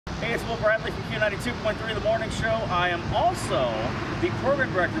Hey, it's Will Bradley from Q92.3 The Morning Show. I am also the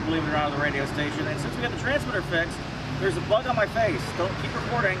program director, believe it or not, of the radio station. And since we got the transmitter fixed, there's a bug on my face. Don't keep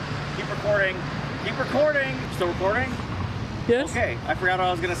recording. Keep recording. Keep recording. Still recording? Yes. Okay, I forgot what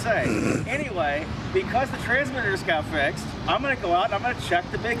I was going to say. Anyway, because the transmitter just got fixed, I'm going to go out and I'm going to check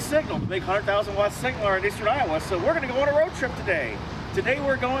the big signal, the big 100,000 watt signal in eastern Iowa. So we're going to go on a road trip today. Today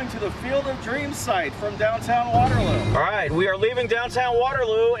we're going to the Field of Dreams site from downtown Waterloo. All right, we are leaving downtown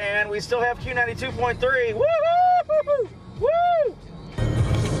Waterloo and we still have Q92.3. Woo-hoo! Woo!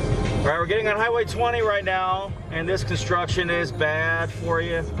 All right, we're getting on Highway 20 right now, and this construction is bad for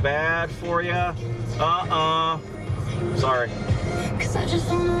you. Bad for you. Sorry. You got your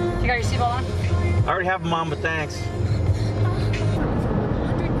seatbelt on? I already have them on, but thanks.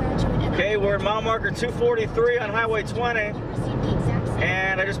 Okay, we're at mile marker 243 on Highway 20.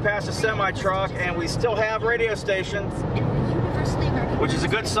 And I just passed a semi-truck, and we still have radio stations, which is a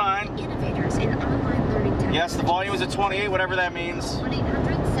good sign. Yes, the volume is at 28, whatever that means.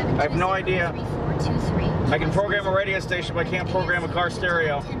 I have no idea. I can program a radio station, but I can't program a car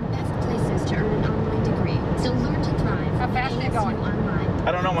stereo. How fast are you going?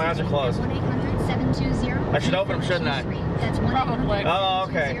 I don't know, my eyes are closed. I should open them, shouldn't I? Probably. Oh,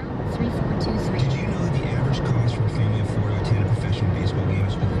 okay. Did you know the average cost for a family of four to attend a professional baseball game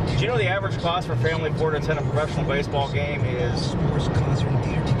is over? Did you know the average cost for a family of four to attend a professional baseball game is... Sports, concert, and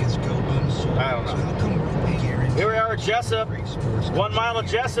theater tickets go unsold. I don't know. So how come we're guaranteed? Here we are at Jessup, 1 mile of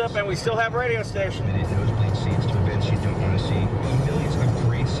Jessup, and we still have radio station. Nosebleed seats to events you don't want to see. Millions of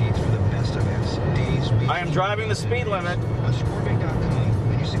great seats for the best events. Days, weeks, I am driving the speed limit. on scorebig.com,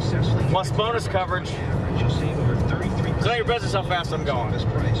 when you successfully Plus bonus coverage. you'll save over 33%. It's none of your business how fast I'm going. Best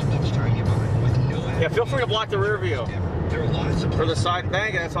price each time you buy with no Yeah, feel free to block the rear view. There are lots of For the side.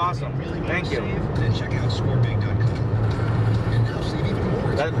 Thank you, that's awesome. Thank you. Then check out scorebig.com. And now save even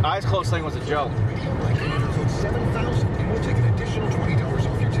more. That eyes closed thing was a joke. Code 7000 and we'll take an additional $20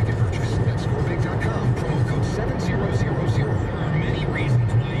 off your ticket purchase. That's scorebig.com. Promo code 7000. There are many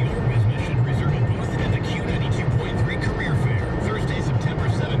reasons why your business should reserve a booth at the Q92.3 Career Fair, Thursday, September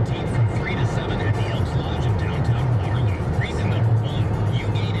 17th from 3 to 7 at the Elks Lodge in downtown Waterloo. Reason number one, you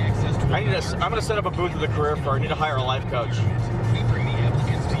gain access to I'm going to set up a booth at the career fair. I need to hire a life coach. We bring the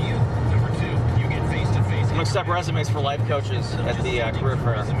applicants to you. Number two, you get face-to-face. I'm going to accept resumes for life coaches at the career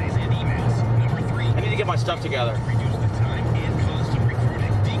fair. Resumes and emails. Number three, I need to get my stuff together. reduce the time and cost of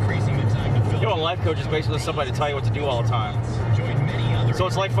recruiting, decreasing the time to fill. You know, a life coach is basically somebody to tell you what to do all the time. Join many other So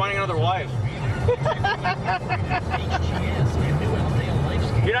it's like finding another wife. HGS and new LA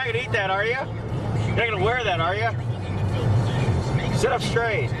Lifescape. You're not going to eat that, are you? You're not going to wear that, are you? Sit up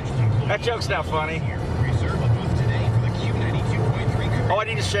straight. That joke's not funny. Reserve a booth today for the Q92.3. Oh, I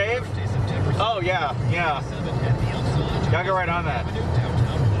need to shave? Oh, yeah. Gotta go right on that.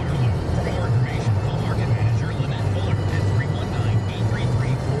 Downtown Waterloo. For more information, call Market Manager Lynette Fuller at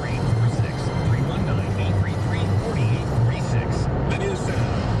 319-833-4846. 319-833-4846. The new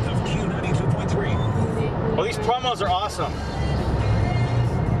sound of Q92.3. Well, these promos are awesome.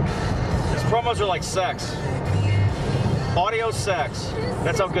 These promos are like sex. Audio sex.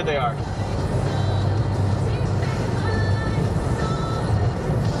 That's how good they are.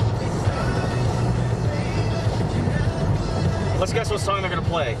 Let's guess what song they're gonna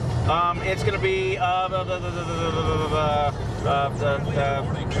play. It's gonna be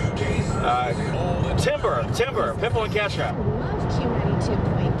Timber, Pimple and Kesha.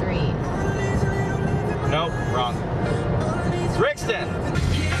 Q92.3. Nope, wrong. It's Rixton.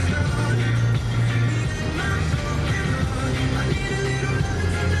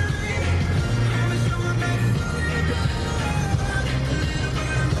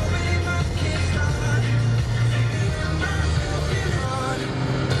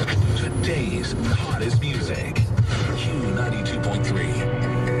 Today's hottest music.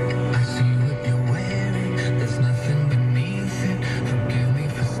 Q92.3. I see what you're wearing, there's nothing beneath it. Forgive me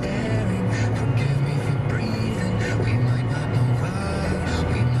for staring, forgive me for breathing. We might not know why,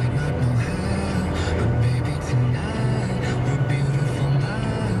 we might not know how, but baby tonight, we're beautiful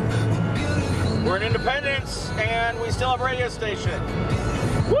now, we're beautiful now. We're in Independence, and we still have a radio station.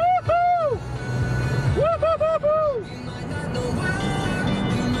 Woohoo! Woo-hoo-hoo-hoo!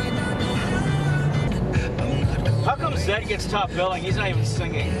 How come Zed gets top billing? He's not even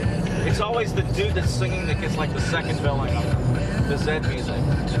singing. It's always the dude that's singing that gets like the second billing of the Zed music.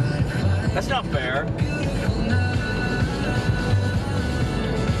 That's not fair.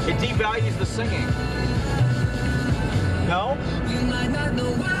 It devalues the singing. No?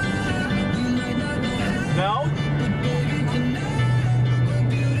 No?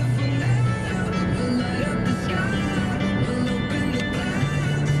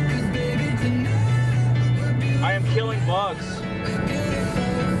 eating bugs.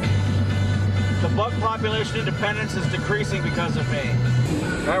 The bug population in Independence is decreasing because of me.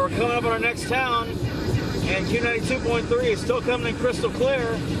 All right, we're coming up on our next town, and Q92.3 is still coming in crystal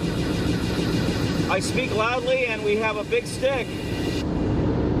clear. I speak loudly, and we have a big stick.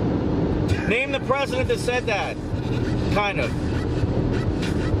 Name the president that said that. Kind of.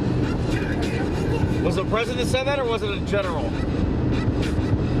 Was it the president that said that, or was it a general?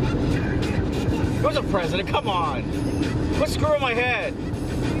 It was a president. Come on. Quit screwing my head.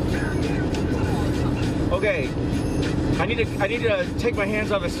 Okay. I need to take my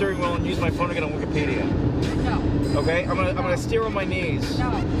hands off the steering wheel and use my phone to get on Wikipedia. No. Okay? I'm gonna steer on my knees. No.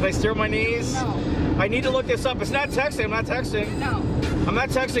 Can I steer on my knees? No. I need to look this up. It's not texting. I'm not texting. No. I'm not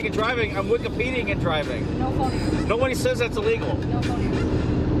texting and driving. I'm Wikipediaing and driving. No phone use. Nobody says that's illegal. No phone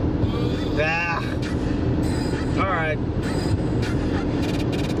use. Ah. All right.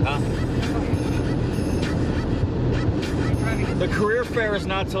 The career fair is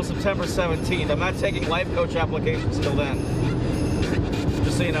not till September 17th. I'm not taking life coach applications till then.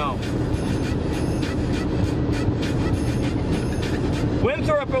 Just so you know.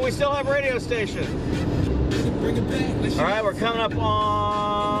 Winthrop, but we still have radio station. All right, we're coming up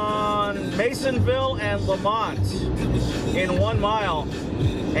on Masonville and Lamont in 1 mile,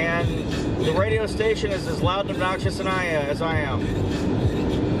 and the radio station is as loud and obnoxious as I am.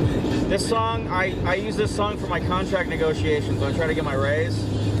 This song, I use this song for my contract negotiations when I try to get my raise.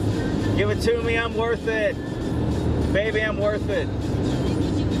 Give it to me, I'm worth it. Baby, I'm worth it.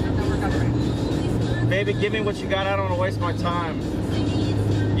 Baby, give me what you got, I don't want to waste my time.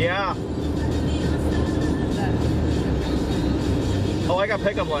 Yeah. Oh, I got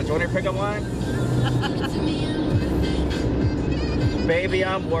pickup lines. You want your pickup line? Baby,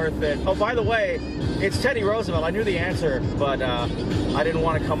 I'm worth it. Oh, by the way, it's Teddy Roosevelt. I knew the answer, but I didn't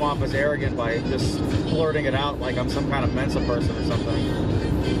want to come off as arrogant by just blurting it out like I'm some kind of Mensa person or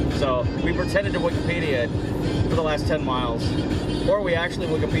something. So we pretended to Wikipedia it for the last 10 miles. Or we actually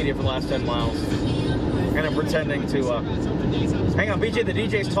Wikipedia for the last 10 miles. And I'm pretending to... hang on, BJ, the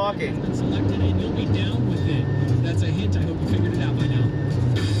DJ's talking. Selected and you'll be down with it. That's a hint. I hope you figured it out by now.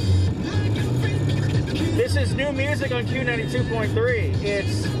 This is new music on Q92.3.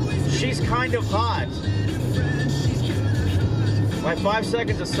 It's She's Kind of Hot by 5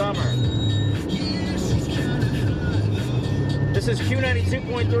 Seconds of Summer. This is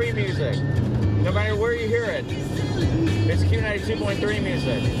Q92.3 music. No matter where you hear it, it's Q92.3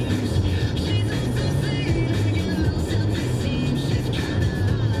 music.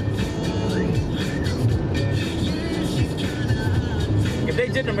 If they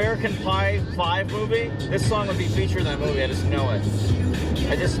did an American Pie 5 movie, this song would be featured in that movie. I just know it.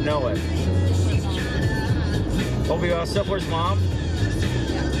 I just know it. Will it be about Stifler's mom?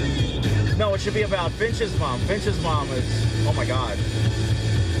 No, it should be about Finch's mom. Finch's mom is, oh my God.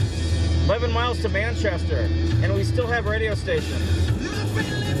 11 miles to Manchester, and we still have radio stations.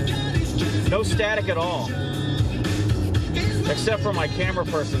 No static at all. Except for my camera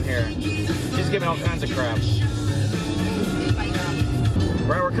person here. She's giving all kinds of crap.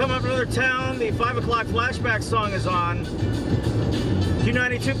 Right, we're coming up to another town. The 5 o'clock flashback song is on.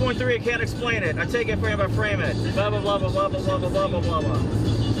 Q92.3, I can't explain it. I take it frame by frame it. Blah, blah, blah, blah, blah, blah, blah, blah, blah, blah, blah.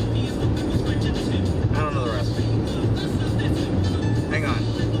 I don't know the rest. Hang on.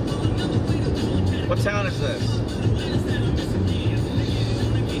 What town is this?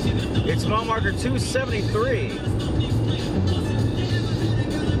 It's mile marker 273.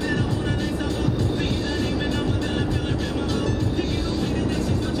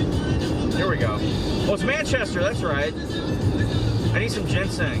 Here we go. Oh, it's Manchester, that's right. I need some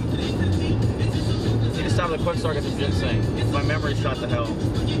ginseng. I need to stop at the quick store and get some ginseng. My memory shot to hell.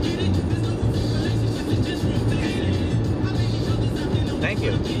 Thank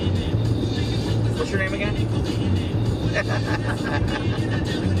you. What's your name again?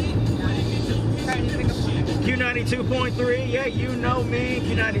 Q92.3, yeah, you know me.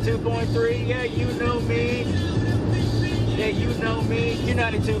 Q92.3, yeah, you know me. Yeah, you know me.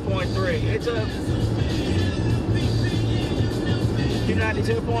 Q92.3. It's a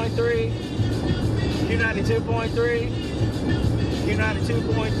Q92.3. Q92.3.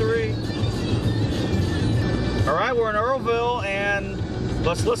 Q92.3. All right, we're in Earlville, and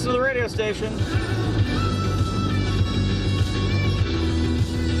let's listen to the radio station.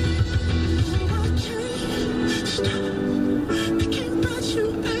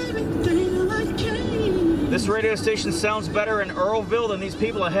 This radio station sounds better in Earlville than these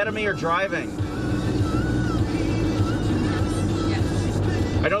people ahead of me are driving.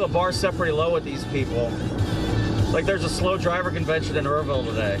 I know the bar's set pretty low with these people. Like there's a slow driver convention in Earlville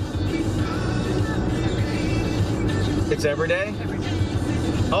today. It's every day? Every day.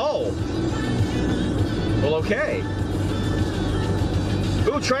 Oh. Well, okay.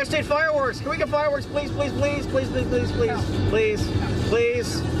 Ooh, Tri-State fireworks. Can we get fireworks, please, please, please, please, please, please, please, please,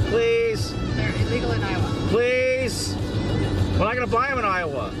 please, please, They're illegal in Iowa. please. We're not gonna buy them in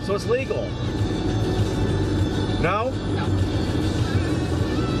Iowa, so it's legal. No? No.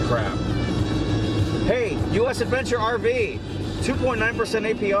 Crap. Hey, U.S. Adventure RV,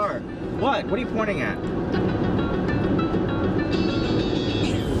 2.9% APR. What? What are you pointing at?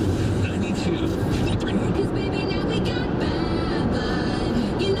 92. Cause baby, now we got bad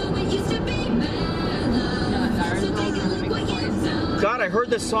blood. You know it used to be mad love. So take a look what you've done. God, I heard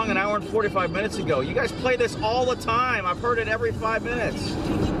this song an hour and 45 minutes ago. You guys play this all the time. I've heard it every 5 minutes.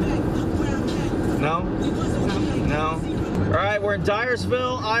 No? No? All right, we're in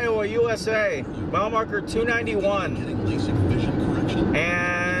Dyersville, Iowa, USA. Mile marker 291.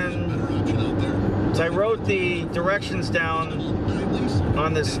 And so I wrote the directions down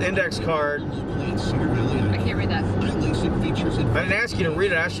on this index card. I can't read that. I didn't ask you to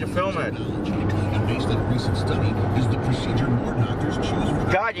read it, I asked you to film it.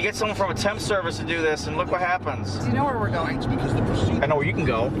 God, you get someone from a temp service to do this, and look what happens. Do you know where we're going? I know where you can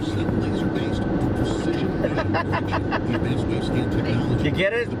go. You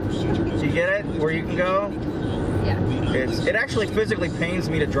get it? You get it? Where you can go? Yeah. It actually physically pains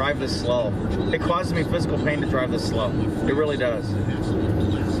me to drive this slow. It causes me physical pain to drive this slow. It really does.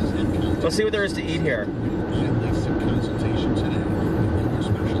 Let's see what there is to eat here.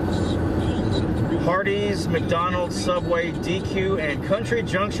 Hardee's, McDonald's, Subway, DQ, and Country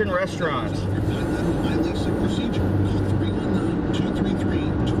Junction Restaurant.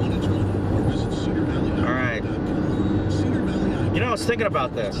 Alright. You know, I was thinking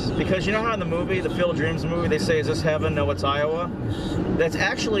about this, because you know how in the movie, the Field of Dreams movie, they say, is this heaven? No, it's Iowa. That's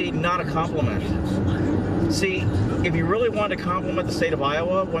actually not a compliment. See, if you really wanted to compliment the state of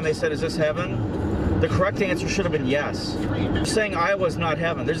Iowa when they said, is this heaven? The correct answer should have been yes. You're saying Iowa's not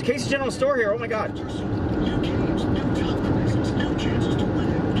heaven. There's a Casey's General Store here. Oh my God.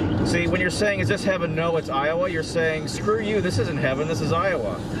 See, when you're saying, is this heaven? No, it's Iowa. You're saying, screw you. This isn't heaven. This is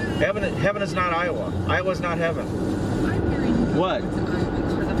Iowa. Heaven is not Iowa. Iowa's not heaven. What?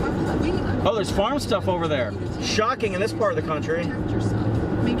 Oh, there's farm stuff over there. Shocking in this part of the country.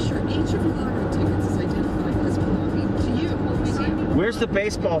 Make sure each of your lottery tickets is identified as belonging to you. Where's the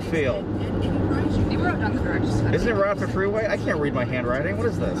baseball field? You wrote down the directions. Isn't it right off the freeway? I can't read my handwriting. What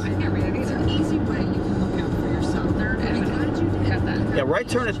is this? I can't read it It's either. an easy way you can look out for yourself. Third, I'm glad you did. Got that. Yeah, right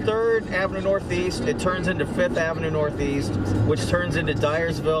turn at 3rd Avenue Northeast. It turns into 5th Avenue Northeast, which turns into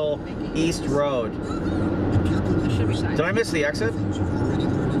Dyersville East Road. It should be signed. Did I miss the exit?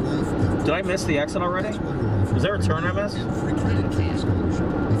 Did I miss the exit already? Was there a turn I missed? I didn't see it.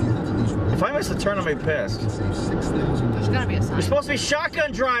 If I missed the turn, I'm gonna be pissed. There's gotta be a sign. You're supposed to be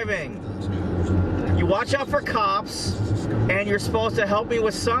shotgun driving. You watch out for cops, and you're supposed to help me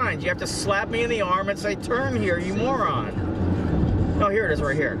with signs. You have to slap me in the arm and say, turn here, you moron. Oh, here it is,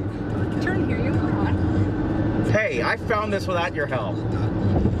 right here. Turn here, you moron. Hey, I found this without your help.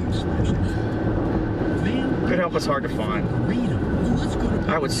 Good help is hard to find.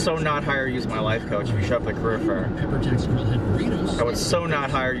 I would so not hire you as my life coach if you showed up at career fair. I would so not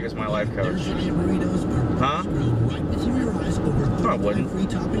hire you as my life coach. Huh? No, I wouldn't.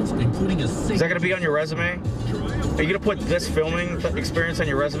 Is that going to be on your resume? Are you going to put this filming experience on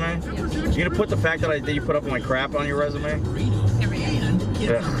your resume? Are you going to put the fact that you put up my crap on your resume? Every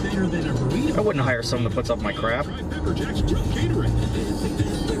day. Ugh. I wouldn't hire someone that puts up my crap.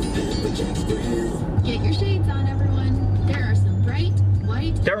 Get your shades on, everyone. There are some bright,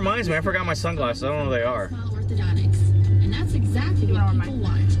 white, That reminds me, I forgot my sunglasses. I don't know where they are. small orthodontics. And that's exactly what people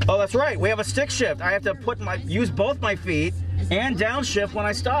want. Oh, that's right. We have a stick shift. I have to use both my feet and downshift when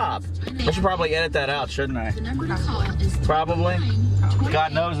I stop. I should probably edit that out, shouldn't I? The number to call is Probably.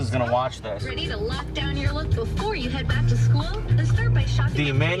 God knows who's going to watch this. Ready to lock down your look before you head back to school? Then start by shopping.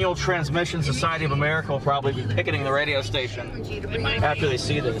 The Manual Transmission Society of America will probably be picketing the radio station after they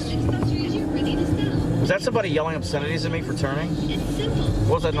see this. Accessories you're ready to sell. Was that somebody yelling obscenities at me for turning? It's simple.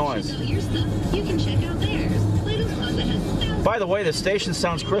 What was that noise? Sell your stuff. You can check out theirs. Plato's Closet has thousands By the way, the station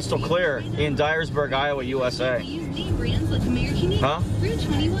sounds crystal clear in Dyersburg, Iowa, USA. of used name brands like American Eagle, Huh? Route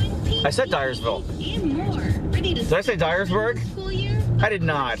 21, I said Dyersville. and more. Ready to Did I say Dyersburg? school year? I did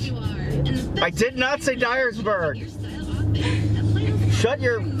not. You are. And the best I did not say your Dyersburg. style outfit at Plato's Shut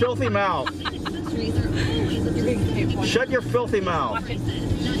your filthy mouth. accessories are always a big Shut your filthy mouth. not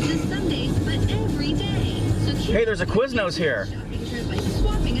just Sundays, but every day. So keep Hey, there's a Quiznos here. shopping trip by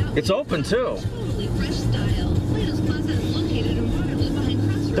swapping out It's open too. totally fresh style. Plato's Plaza is located in Waterloo behind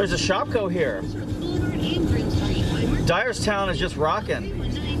Crossroads There's a Shopko here. Boulevard and Green Street by Dyerstown is just rocking.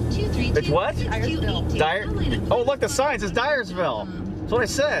 It's what? Dyersville. Dyer. Oh, look, the sign says Dyersville. That's what I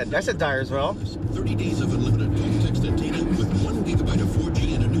said. I said Dyersville. 30 days of unlimited phone, text, and data with 1 gigabyte of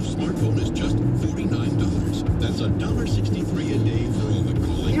 4G and a new smartphone is just $49. That's $1.63 a day for all the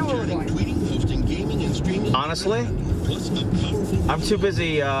calling, You know where we're chatting, going. tweeting, hosting, gaming, and streaming. Honestly, Plus a powerful. I'm too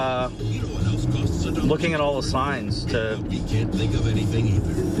busy You know what else costs $1? looking at all the signs to. We can't think of anything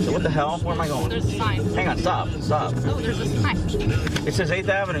either. So what the hell? Where am I going? There's a sign. Hang on, stop. Oh, there's a sign. It says 8th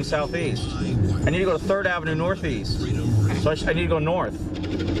Avenue Southeast. I need to go to 3rd Avenue Northeast. So I need to go north.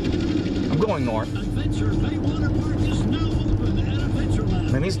 I'm going north.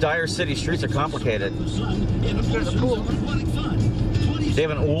 Man, these Dyer City streets are complicated. There's a pool. They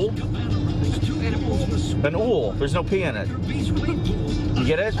have an ool? And a pool. An ool. There's no P in it. You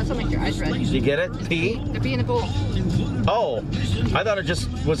get it? That's what makes your eyes red. You get it? P? They're being in the pool. Oh, I thought it just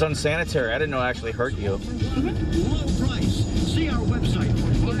was unsanitary. I didn't know it actually hurt you. See our website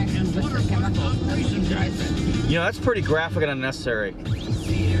for fun and water park operations. You know, that's pretty graphic and unnecessary.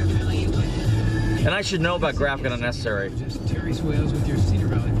 And I should know about graphic and unnecessary. Terry Swales with your Cedar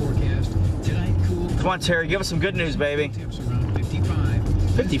Valley forecast. Tonight, cool. Come on, Terry, give us some good news, baby. Temps around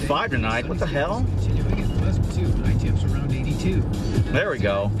 55. 55 tonight? What the hell? Continuing at Pleasant 2. High temps around 82. There we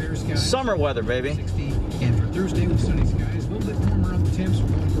go. Fair skies, Summer weather, baby. 60. And for Thursday with sunny skies, a little bit warmer on the temps. We're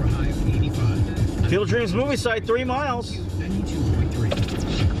going for a high of 85. Field Dreams movie site, 3 miles. 92.3.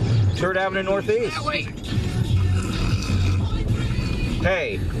 3rd Avenue Northeast.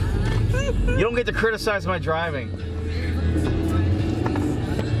 Hey, you don't get to criticize my driving.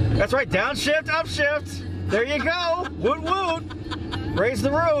 That's right, downshift, upshift. There you go. Woot woot. Raise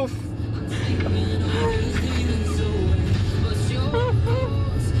the roof.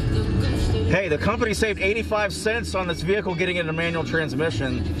 Hey, the company saved 85 cents on this vehicle getting into manual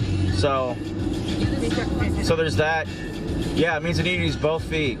transmission. So there's that. Yeah, it means you need to use both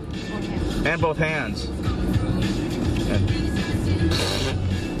feet and both hands.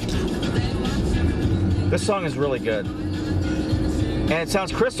 This song is really good. And it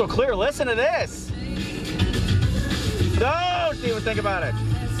sounds crystal clear. Listen to this. Don't even think about it.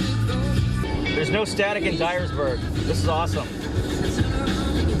 There's no static in Dyersburg. This is awesome.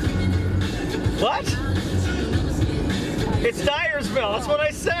 What? It's Dyersville. That's what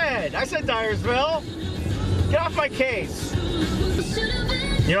I said. I said Dyersville. Get off my case.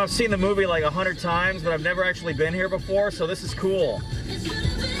 You know, I've seen the movie like 100 times, but I've never actually been here before, so this is cool.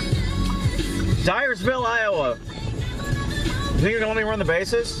 Dyersville, Iowa. You think you're gonna let me run the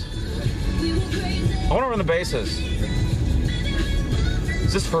bases? I wanna run the bases.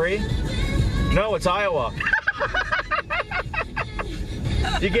 Is this free? No, it's Iowa.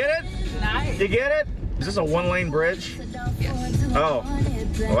 You get it? Nice. You get it? Is this a 1-lane bridge? Yes. Oh,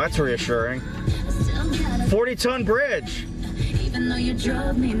 well, that's reassuring. 40-ton bridge.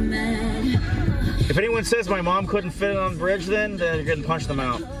 If anyone says my mom couldn't fit it on the bridge, then you're getting punched them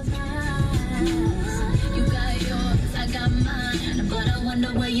out.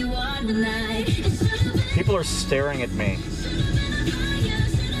 People are staring at me.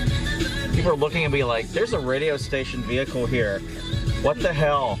 People are looking at me like, there's a radio station vehicle here. What the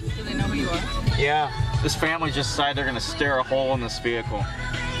hell? Do they know who you are? Yeah, this family just decided they're gonna stare a hole in this vehicle.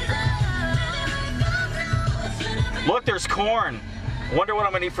 Look, there's corn. Wonder what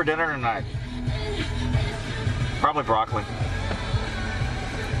I'm gonna eat for dinner tonight. Probably broccoli.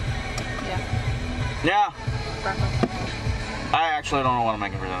 Yeah. Yeah, Broccoli. I actually don't know what I'm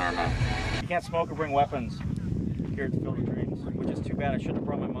making for dinner tonight. You can't smoke or bring weapons here at the Field of Dreams, which is too bad. I shouldn't have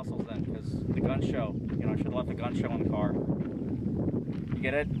brought my muscles then, because the gun show, you know, I should have left the gun show in the car. You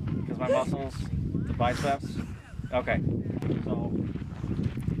get it? Because my muscles, the biceps. Okay. So.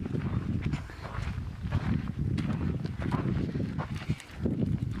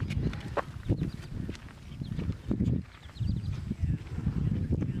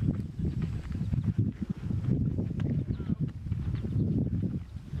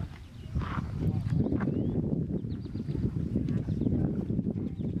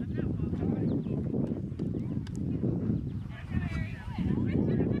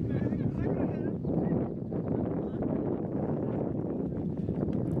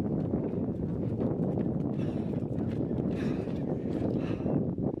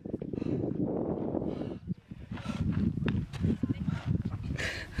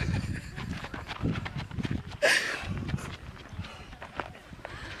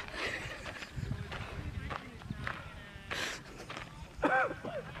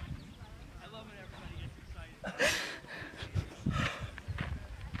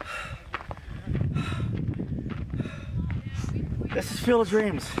 This is Field of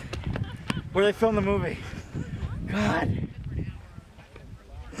Dreams, where they filmed the movie. God.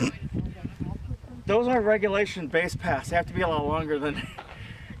 Those are regulation base paths. They have to be a lot longer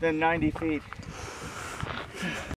than 90 feet.